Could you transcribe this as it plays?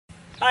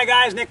Hi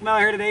guys, Nick Miller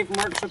here today from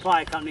Market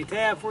Supply Company.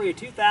 Today I have for you a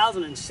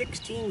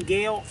 2016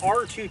 Gehl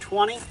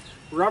R220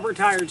 rubber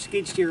tired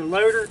skid steer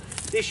loader.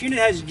 This unit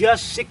has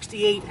just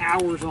 68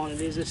 hours on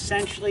it. It is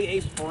essentially a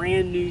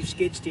brand new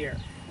skid steer.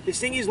 This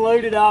thing is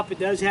loaded up. It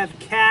does have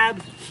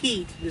cab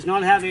heat, it does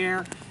not have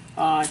air.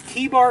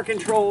 T-bar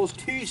controls,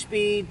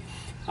 2-speed,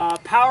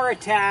 power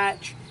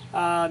attach,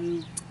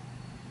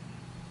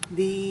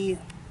 the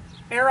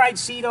air ride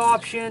seat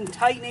option,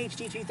 Titan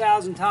HD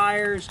 2000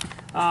 tires,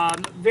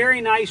 very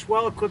nice,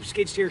 well-equipped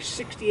skid steer,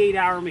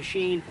 68-hour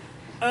machine,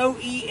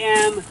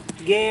 OEM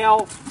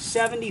Gehl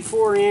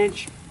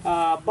 74-inch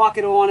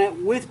bucket on it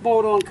with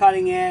bolt-on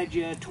cutting edge,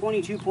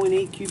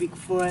 22.8 cubic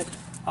foot.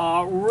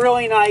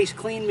 Really nice,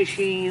 clean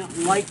machine,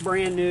 like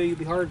brand new. You'll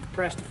be hard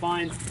pressed to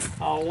find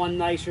one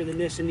nicer than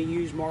this in the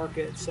used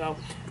market. So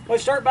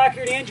let's start back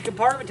here in the engine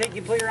compartment, take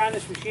you play around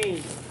this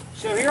machine.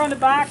 So here on the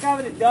back of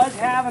it, it does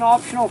have an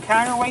optional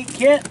counterweight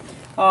kit,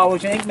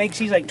 which I think makes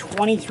these like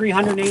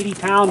 2,380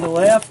 pounds to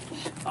lift.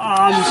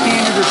 The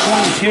standard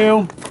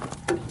are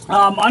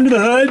 22. Under the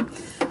hood,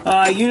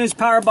 unit's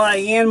powered by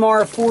a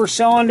Yanmar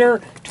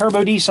 4-cylinder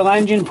turbo diesel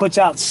engine, puts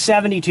out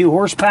 72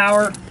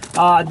 horsepower.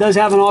 It does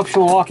have an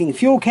optional locking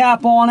fuel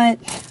cap on it.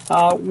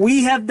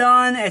 We have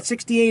done at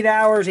 68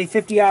 hours a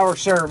 50-hour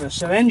service.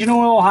 So engine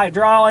oil,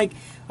 hydraulic,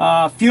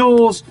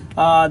 fuels,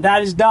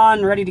 that is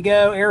done, ready to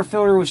go. Air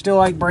filter was still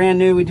like brand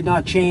new. We did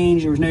not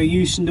change. There was no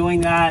use in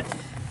doing that.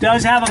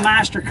 Does have a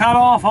master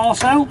cutoff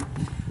also.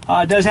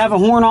 Does have a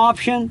horn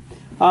option.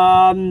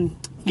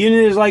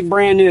 Unit is like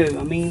brand new.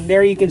 I mean,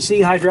 there you can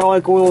see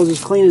hydraulic oil is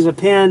as clean as a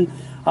pin.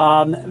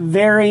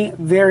 Very,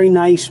 very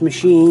nice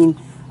machine.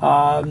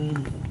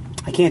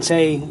 I can't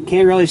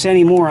really say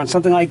any more on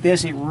something like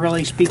this. It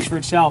really speaks for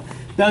itself.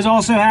 Does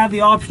also have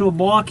the optional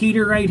block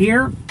heater right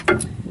here.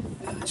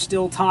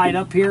 Still tied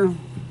up here,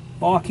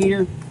 block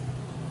heater.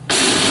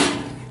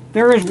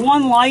 There is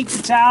one light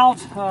that's out.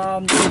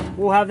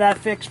 We'll have that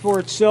fixed before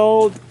it's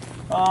sold.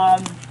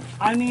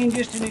 I mean,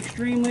 just an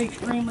extremely,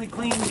 extremely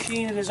clean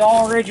machine. It is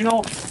all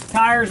original.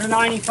 Tires are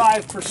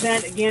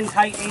 95%. Again,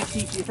 Titan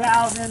HD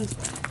 2000.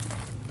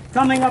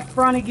 Coming up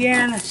front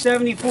again,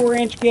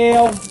 74-inch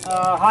Gehl,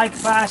 high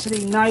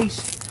capacity,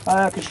 nice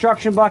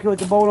construction bucket with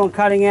the bolt-on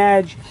cutting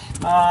edge.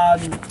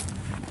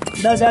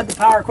 Does have the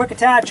power quick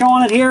attach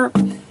on it here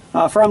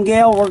from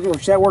Gehl,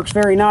 which that works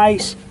very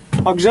nice.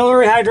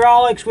 Auxiliary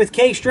hydraulics with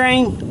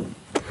K-string.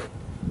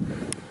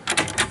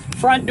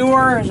 Front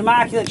door is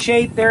immaculate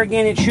shape. There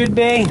again, it should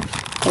be.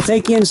 I'll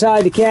take you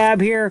inside the cab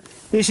here.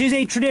 This is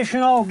a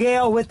traditional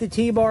Gehl with the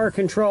T-bar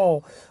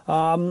control.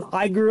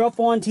 I grew up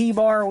on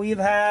T-bar. We've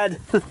had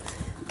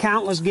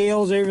countless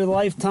Gehls over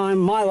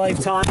my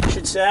lifetime, I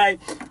should say.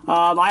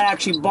 I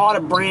actually bought a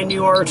brand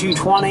new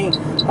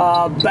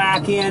R220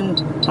 back in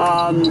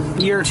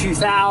year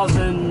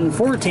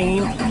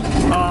 2014,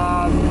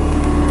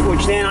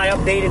 which then I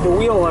updated the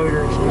wheel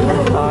loaders.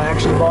 I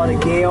actually bought a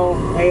Gehl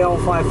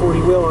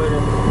AL540 wheel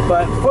loader.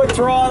 But foot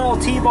throttle,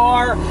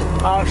 T-bar,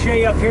 I'll show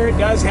you up here. It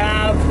does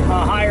have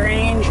a high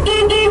range.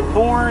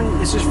 Horn,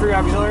 this is for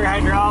auxiliary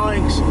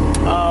hydraulics.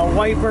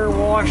 Wiper,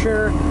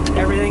 washer,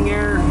 everything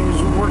there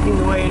is working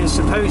the way it is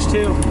supposed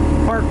to.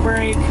 Park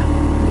brake.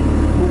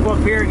 We'll go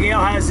up here.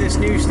 Gehl has this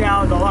new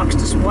style deluxe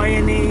display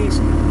in these.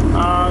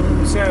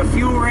 So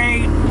fuel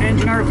rate,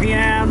 engine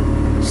RPM,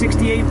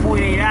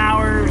 68.8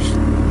 hours.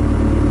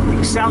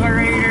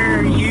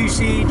 Accelerator,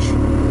 usage,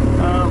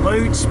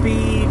 load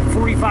speed,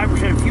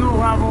 45% fuel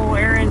level,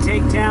 air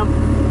intake temp.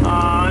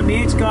 I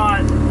mean, it's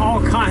got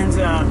all kinds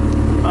of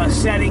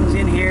settings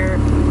in here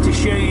to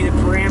show you the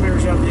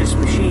parameters of this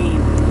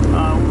machine.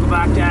 We'll go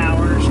back to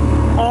hours.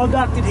 All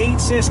ducted heat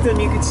system.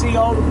 You can see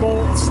all the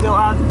bolts still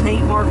have the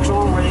paint marks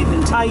on where they've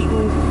been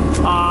tightened.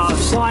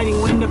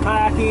 Sliding window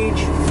package,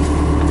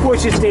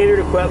 which is standard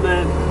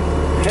equipment.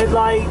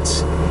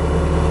 Headlights,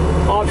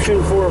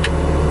 option for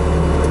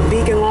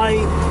beacon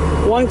light.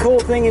 One cool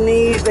thing in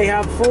these, they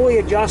have fully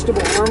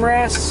adjustable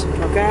armrests,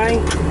 okay,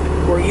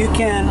 where you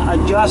can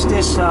adjust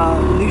this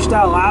new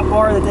style lap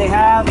bar that they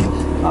have,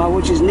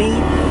 which is neat.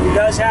 It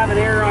does have an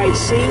air ride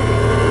seat.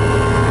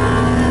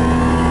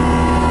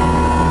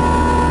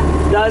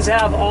 It does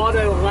have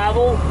auto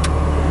level,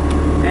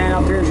 and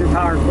up here's your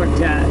power quick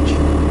attach.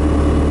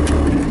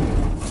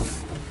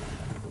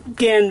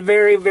 Again,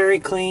 very, very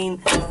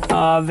clean,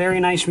 very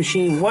nice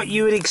machine. What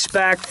you would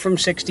expect from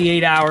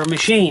 68-hour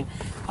machine.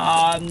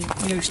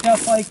 You know,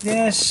 stuff like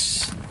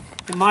this,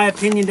 in my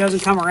opinion, doesn't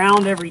come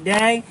around every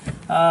day.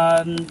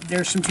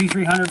 There's some 200,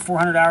 300,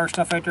 400 hour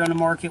stuff out there on the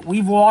market.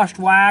 We've washed,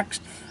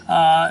 waxed,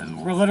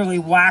 we're literally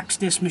waxed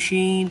this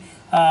machine,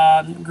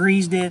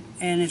 greased it,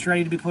 and it's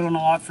ready to be put on the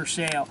lot for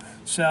sale.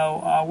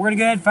 So we're going to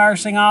go ahead and fire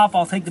this thing off.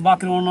 I'll take the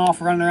bucket on and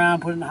off, run it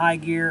around, put it in high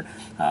gear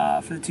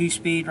for the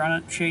 2-speed, run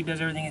it, show you it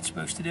does everything it's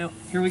supposed to do.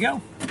 Here we go.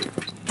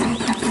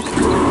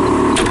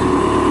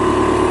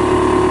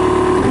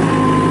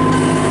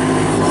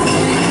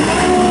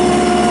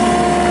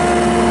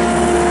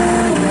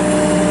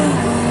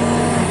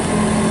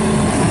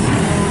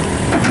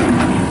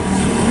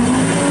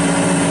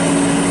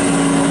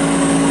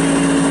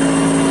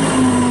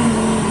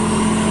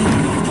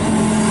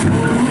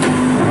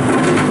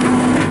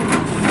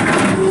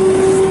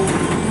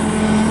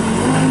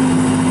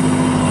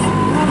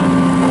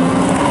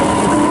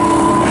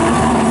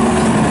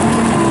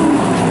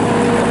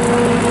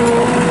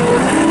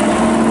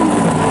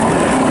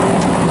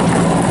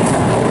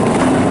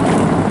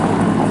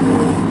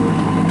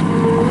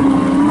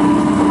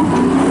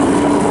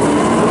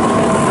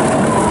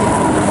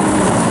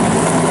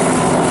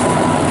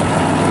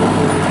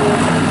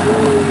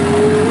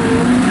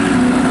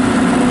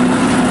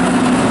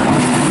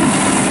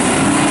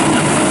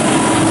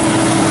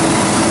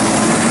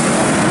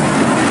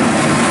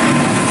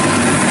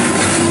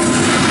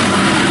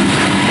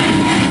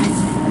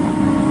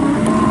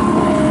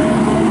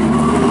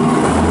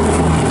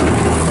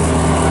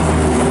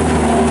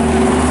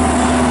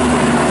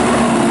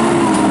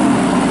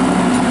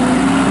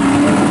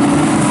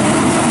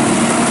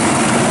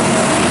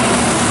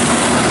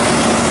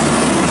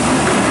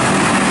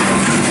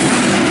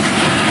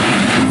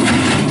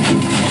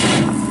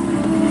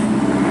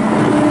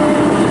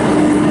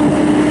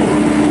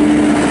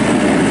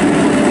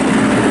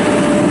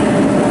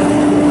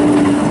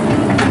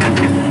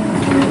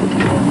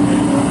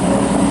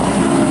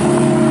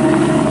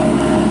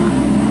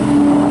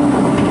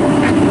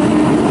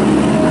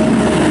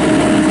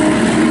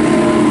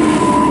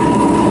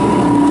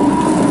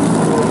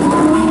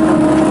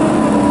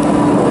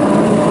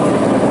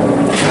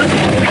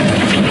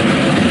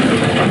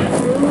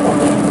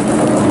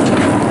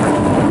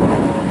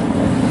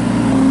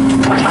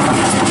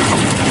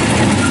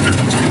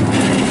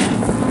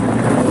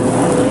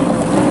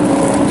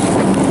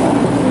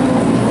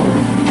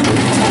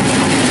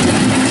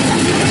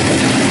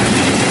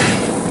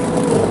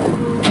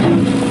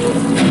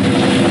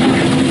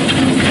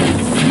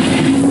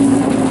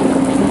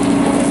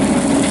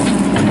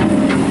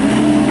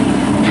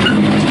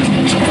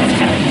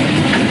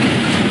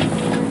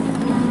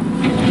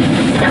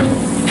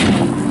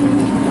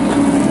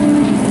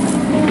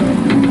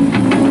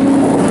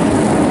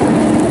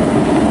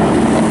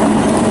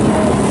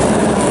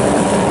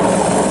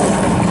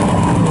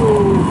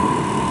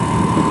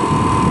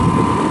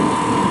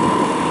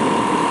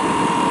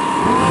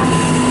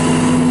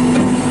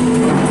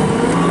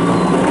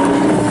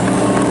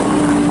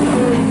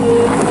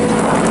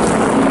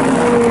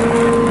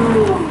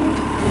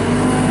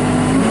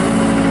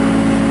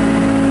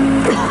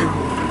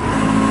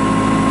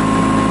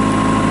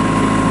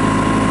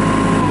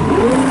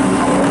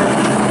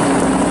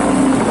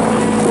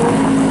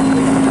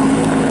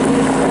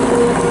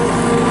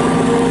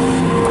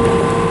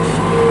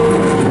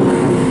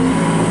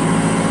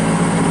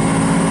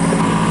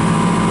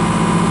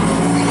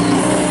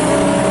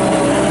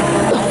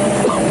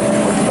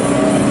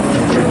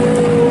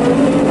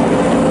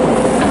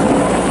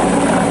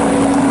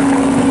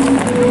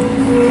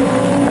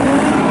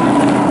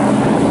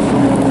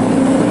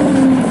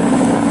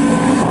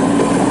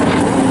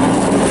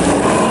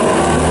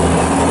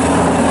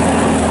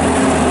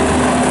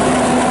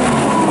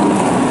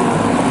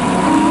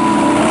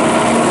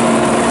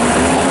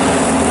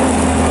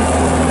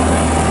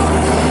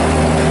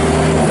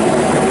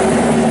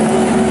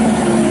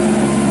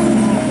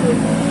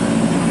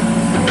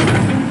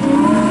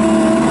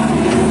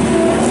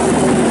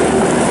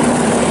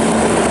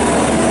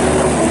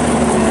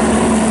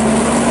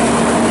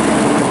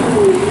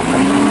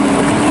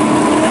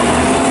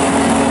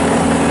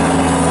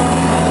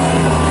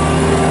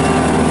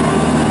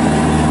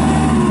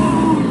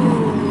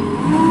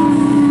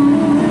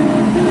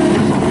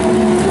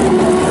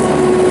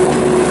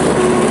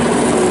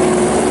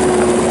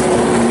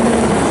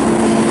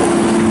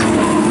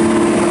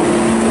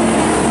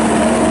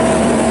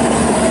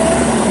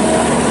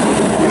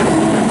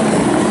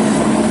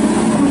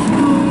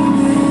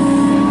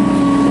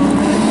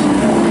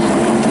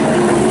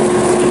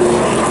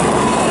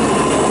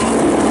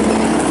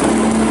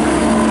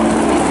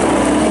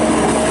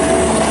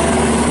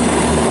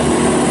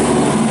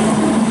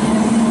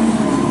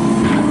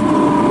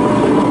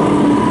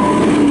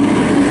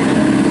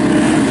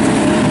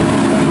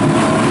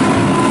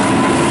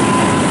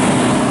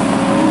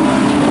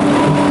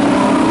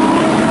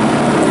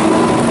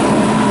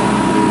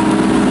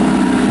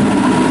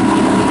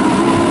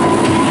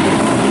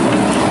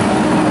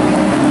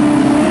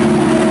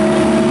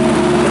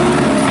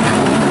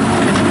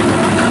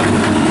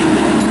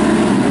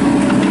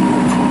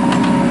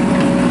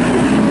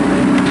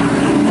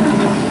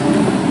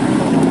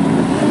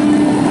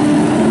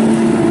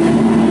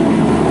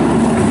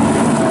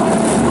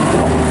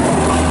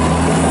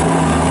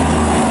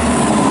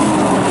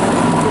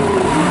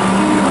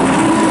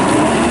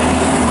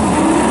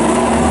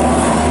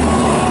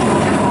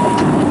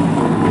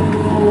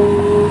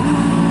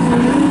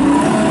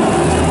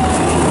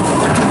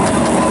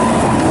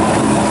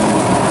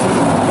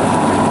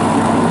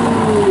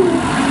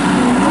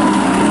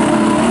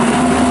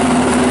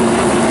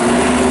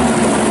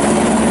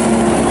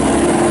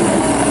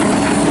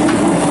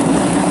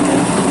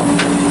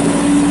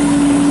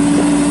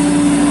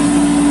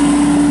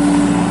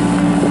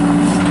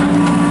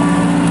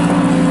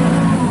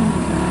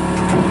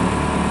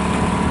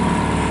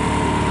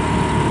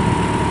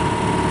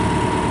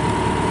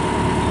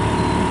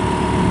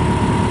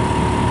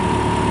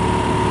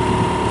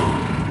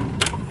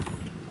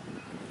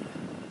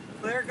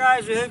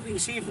 I hope you can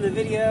see from the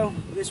video,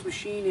 this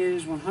machine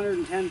is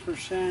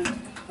 110%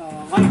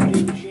 like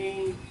new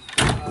machine,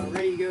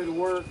 ready to go to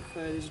work.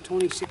 It is a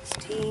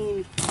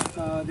 2016.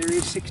 There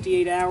is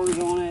 68 hours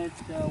on it.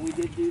 We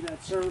did do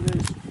that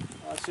service,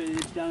 so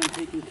it's done and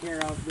taken care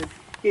of. But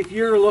if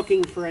you're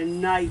looking for a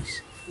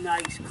nice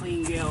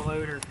clean Gehl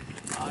loader,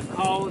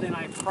 called and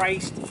I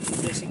priced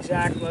this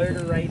exact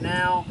loader right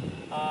now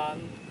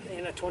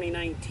in a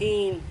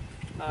 2019.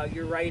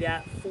 You're right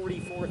at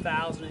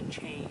 $44,000 and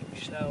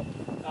change. So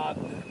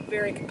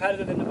very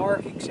competitive in the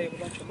market. You can save a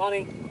bunch of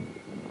money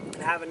and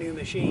have a new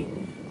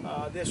machine.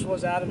 This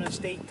was out of an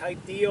estate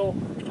type deal.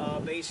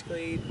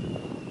 Basically,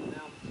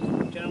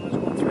 the gentleman's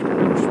going through the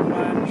course, from what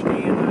I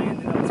understand. I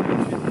ended up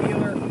through the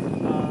dealer.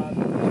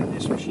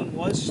 This machine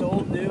was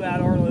sold new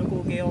at our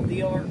local Gehl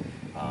dealer.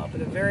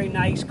 But a very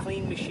nice,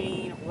 clean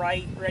machine,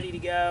 ready to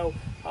go.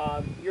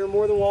 You're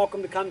more than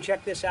welcome to come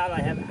check this out. I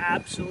have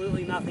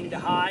absolutely nothing to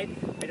hide.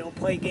 I don't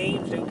play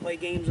games. Don't play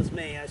games with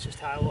me. That's just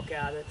how I look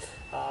at it.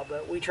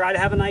 But we try to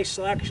have a nice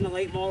selection of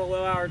late model,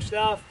 low-hour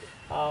stuff.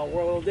 We're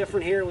a little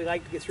different here. We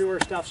like to get through our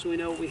stuff so we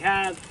know what we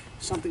have.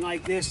 Something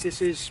like this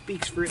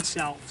speaks for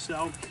itself.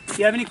 So if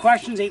you have any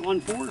questions,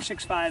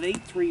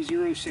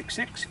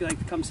 814-658-3066. If you'd like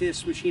to come see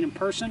this machine in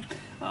person,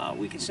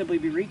 we can simply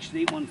be reached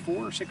at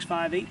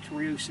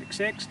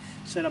 814-658-3066.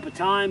 Set up a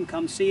time,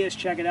 come see us,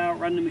 check it out,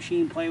 run the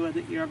machine, play with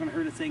it. You're not going to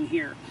hurt a thing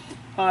here.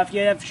 If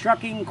you have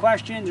trucking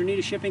questions or need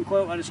a shipping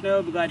quote, let us know.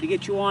 We'll be glad to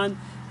get you one.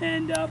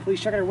 And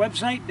please check out our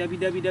website,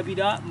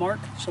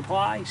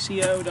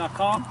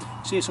 www.marksupplyco.com.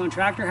 See us on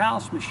Tractor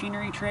House,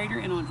 Machinery Trader,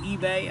 and on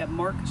eBay at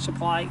Mark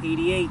Supply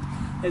 88.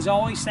 As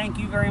always, thank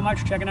you very much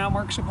for checking out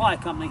Mark Supply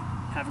Company.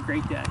 Have a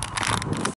great day.